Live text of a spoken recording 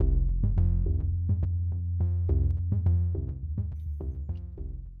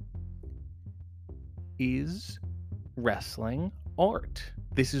Is wrestling art?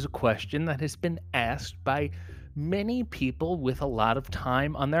 This is a question that has been asked by many people with a lot of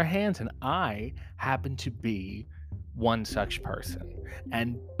time on their hands, and I happen to be one such person.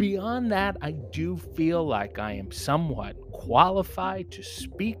 And beyond that, I do feel like I am somewhat qualified to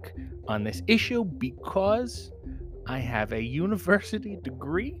speak on this issue because I have a university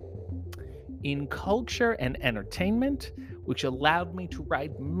degree in culture and entertainment, which allowed me to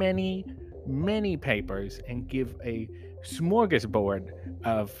write many papers and give a smorgasbord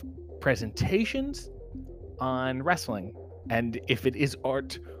of presentations on wrestling and if it is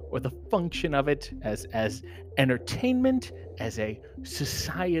art or the function of it as entertainment, as a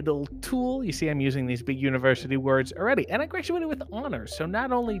societal tool. You see, I'm using these big university words already, and I graduated with honors. So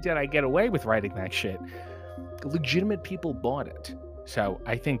not only did I get away with writing that shit, legitimate people bought it. So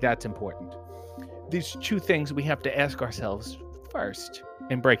I think that's important. There's two things we have to ask ourselves first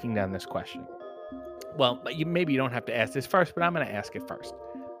in breaking down this question. Well, maybe you don't have to ask this first, but I'm going to ask it first.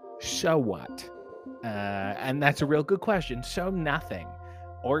 So what? And that's a real good question. So nothing.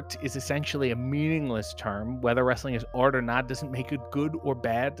 Art is essentially a meaningless term. Whether wrestling is art or not doesn't make it good or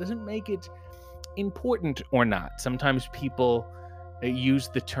bad, doesn't make it important or not. Sometimes people use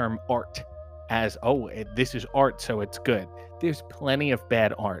the term art as, this is art, so it's good. There's plenty of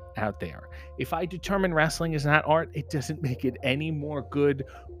bad art out there. If I determine wrestling is not art, it doesn't make it any more good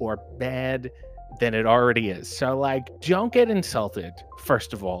or bad than it already is. So, don't get insulted,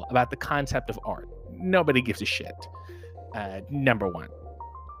 first of all, about the concept of art. Nobody gives a shit. Number one.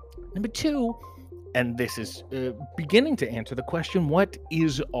 Number two, and this is beginning to answer the question, what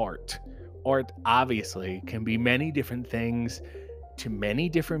is art? Art, obviously, can be many different things to many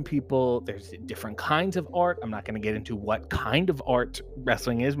different people. There's different kinds of art. I'm not going to get into what kind of art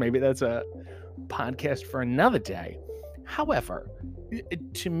wrestling is. Maybe that's a podcast for another day. However,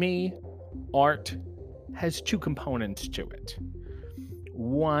 to me, art has two components to it.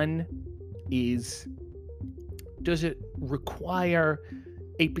 One is, does it require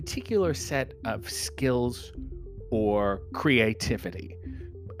a particular set of skills or creativity?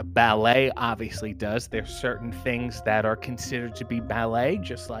 Ballet obviously does. There's certain things that are considered to be ballet,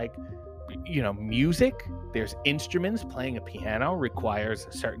 just like, music. There's instruments. Playing a piano requires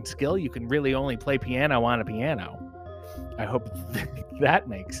a certain skill. You can really only play piano on a piano. I hope that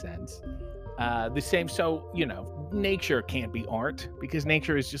makes sense. The same, so, nature can't be art because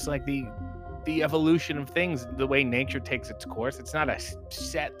nature is just like the evolution of things, the way nature takes its course. It's not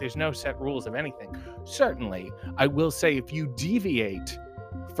there's no set rules of anything. Certainly, I will say if you deviate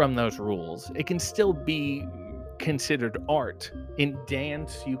from those rules, it can still be considered art. In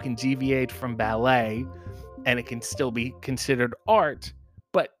dance, you can deviate from ballet and it can still be considered art,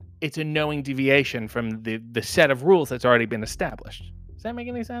 but it's a knowing deviation from the set of rules that's already been established. Does that make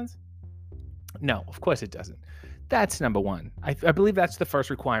any sense? No, of course it doesn't. That's number one. I believe that's the first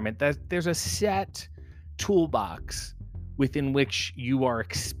requirement, that there's a set toolbox within which you are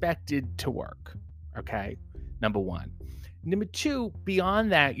expected to work. Okay, number one. Number two,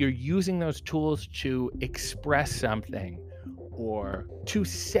 beyond that, you're using those tools to express something or to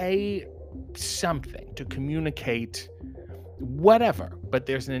say something, to communicate whatever. But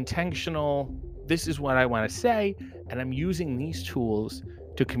there's an intentional, this is what I want to say, and I'm using these tools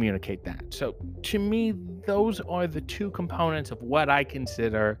to communicate that. So to me, those are the two components of what I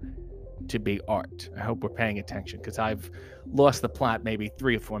consider to be art. I hope we're paying attention because I've lost the plot maybe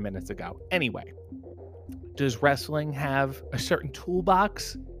 3 or 4 minutes ago. Anyway, does wrestling have a certain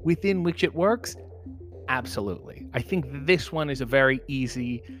toolbox within which it works? Absolutely. I think this one is a very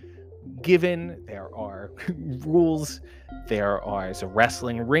easy given. There are rules. There is a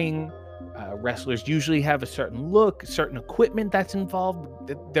wrestling ring. Wrestlers usually have a certain look, certain equipment that's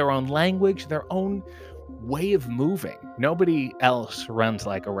involved, their own language, their own way of moving. Nobody else runs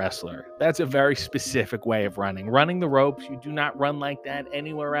like a wrestler. That's a very specific way of running. Running the ropes, you do not run like that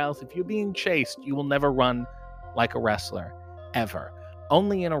anywhere else. If you're being chased, you will never run like a wrestler, ever.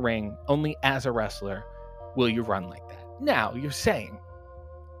 Only in a ring, only as a wrestler will you run like that. Now, you're saying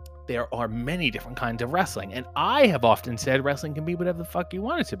there are many different kinds of wrestling, and I have often said wrestling can be whatever the fuck you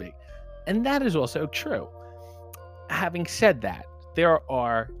want it to be. And that is also true. Having said that, there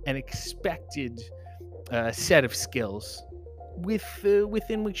are an expected set of skills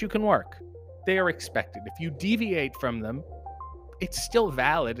within which you can work. They are expected. If you deviate from them, it's still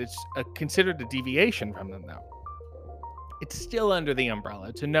valid. It's considered a deviation from them, though. It's still under the umbrella.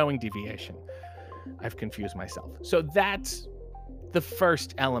 It's a knowing deviation. I've confused myself. So that's the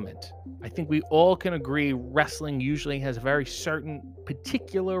first element. I think we all can agree wrestling usually has a very certain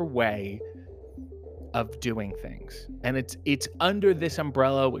particular way of doing things. And it's under this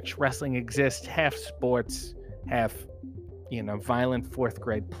umbrella which wrestling exists, half sports, half, violent fourth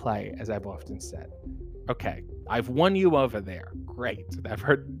grade play, as I've often said. Okay, I've won you over there. Great. I've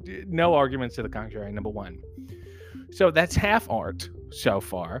heard no arguments to the contrary, number one. So that's half art so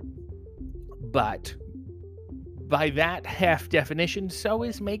far. But by that half definition, so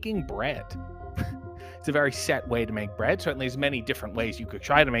is making bread. It's a very set way to make bread. Certainly, there's many different ways you could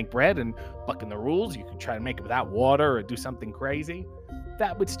try to make bread and bucking the rules. You could try to make it without water or do something crazy.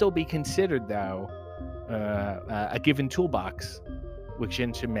 That would still be considered, though, a given toolbox which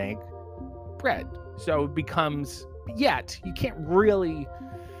in to make bread. So it becomes, yet you can't really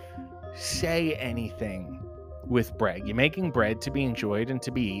say anything with bread. You're making bread to be enjoyed and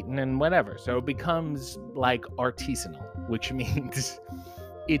to be eaten and whatever. So it becomes like artisanal, which means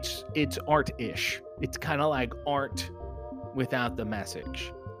it's art-ish. It's kind of like art without the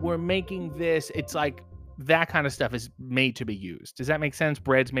message. We're making this, it's like that kind of stuff is made to be used. Does that make sense?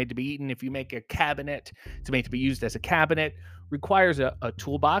 Bread's made to be eaten. If you make a cabinet, it's made to be used as a cabinet. Requires a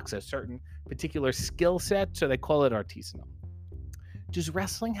toolbox, a certain particular skill set, so they call it artisanal. Does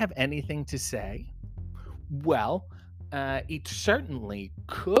wrestling have anything to say? Well, it certainly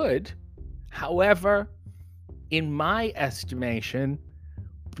could. However, in my estimation,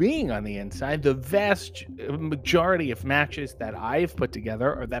 being on the inside, the vast majority of matches that I've put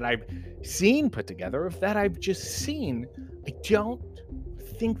together or that I've seen put together, or that I've just seen, I don't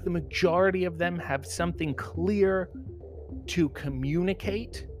think the majority of them have something clear to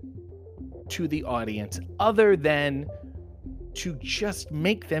communicate to the audience other than to just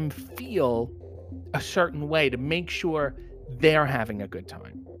make them feel a certain way, to make sure they're having a good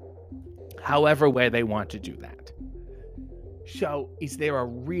time, however way they want to do that. So is there a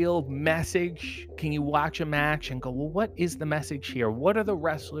real message? Can you watch a match and go, well, what is the message here? What are the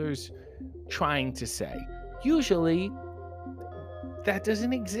wrestlers trying to say? Usually that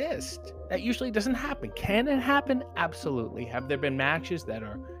doesn't exist. That usually doesn't happen. Can it happen? Absolutely. Have there been matches that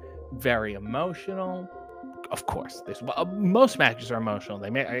are very emotional? Of course. Most matches are emotional.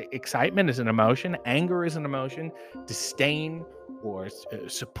 Excitement is an emotion. Anger is an emotion. Disdain or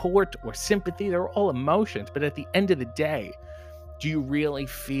support or sympathy, they're all emotions. But at the end of the day, do you really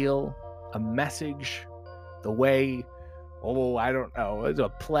feel a message the way, I don't know, as a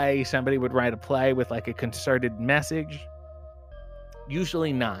play, somebody would write a play with like a concerted message?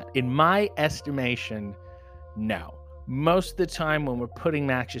 Usually not. In my estimation, no. Most of the time when we're putting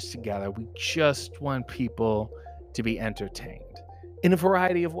matches together, we just want people to be entertained in a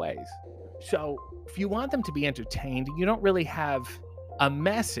variety of ways. So if you want them to be entertained, you don't really have a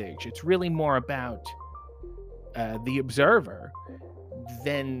message. It's really more about the observer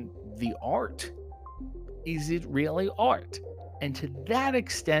than the art. Is it really art? And to that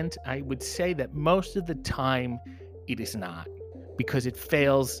extent, I would say that most of the time it is not, because it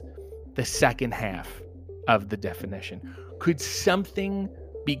fails the second half of the definition. Could something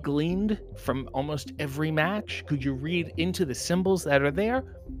be gleaned from almost every match? Could you read into the symbols that are there?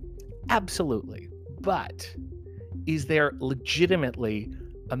 Absolutely. But is there legitimately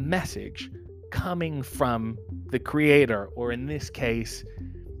a message coming from the creator, or in this case,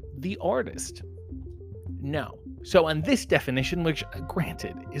 the artist? No. So on this definition, which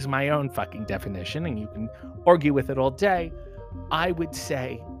granted is my own fucking definition, and you can argue with it all day, I would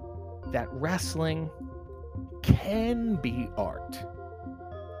say that wrestling can be art,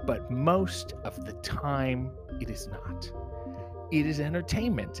 but most of the time it is not. It is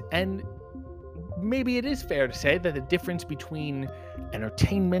entertainment. And maybe it is fair to say that the difference between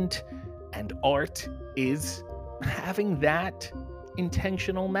entertainment and art is having that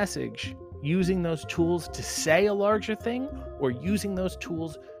intentional message, using those tools to say a larger thing, or using those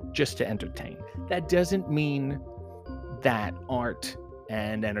tools just to entertain. That doesn't mean that art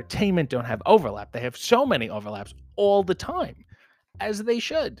and entertainment don't have overlap. They have so many overlaps all the time, as they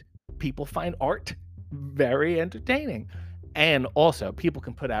should. People find art very entertaining. And also, people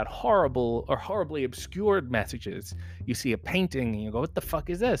can put out horrible or horribly obscured messages. You see a painting and you go, what the fuck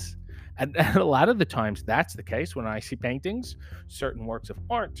is this? And a lot of the times that's the case when I see paintings, certain works of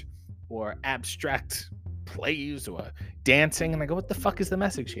art, or abstract plays or dancing, and I go, what the fuck is the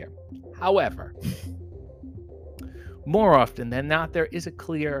message here? However, more often than not, there is a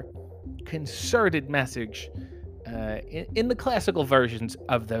clear, concerted message in the classical versions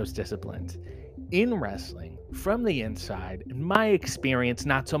of those disciplines. In wrestling, from the inside, in my experience,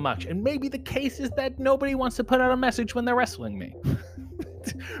 not so much. And maybe the case is that nobody wants to put out a message when they're wrestling me.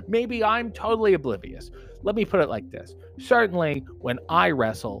 Maybe I'm totally oblivious. Let me put it like this. Certainly, when I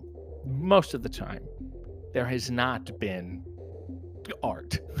wrestle, most of the time, there has not been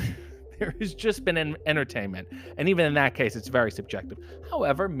art. There has just been an entertainment. And even in that case, it's very subjective.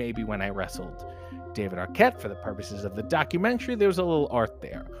 However, maybe when I wrestled David Arquette for the purposes of the documentary, there was a little art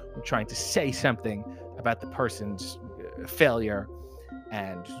there. I'm trying to say something about the person's failure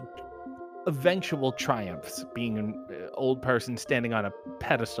and eventual triumphs, being an old person standing on a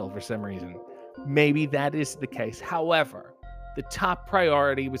pedestal for some reason. Maybe that is the case. However, the top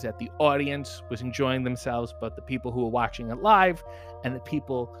priority was that the audience was enjoying themselves, both the people who were watching it live and the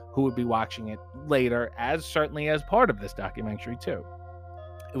people who would be watching it later, as certainly as part of this documentary too.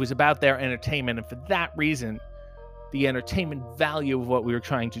 It was about their entertainment, and for that reason, the entertainment value of what we were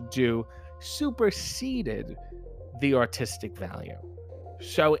trying to do superseded the artistic value.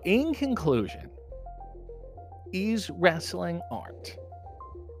 So, in conclusion, is wrestling art?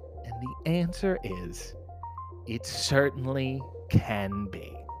 And the answer is, it certainly can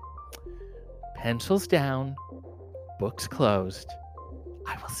be. Pencils down, books closed.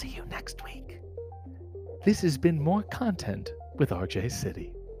 I will see you next week. This has been More Content with RJ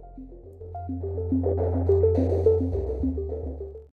City.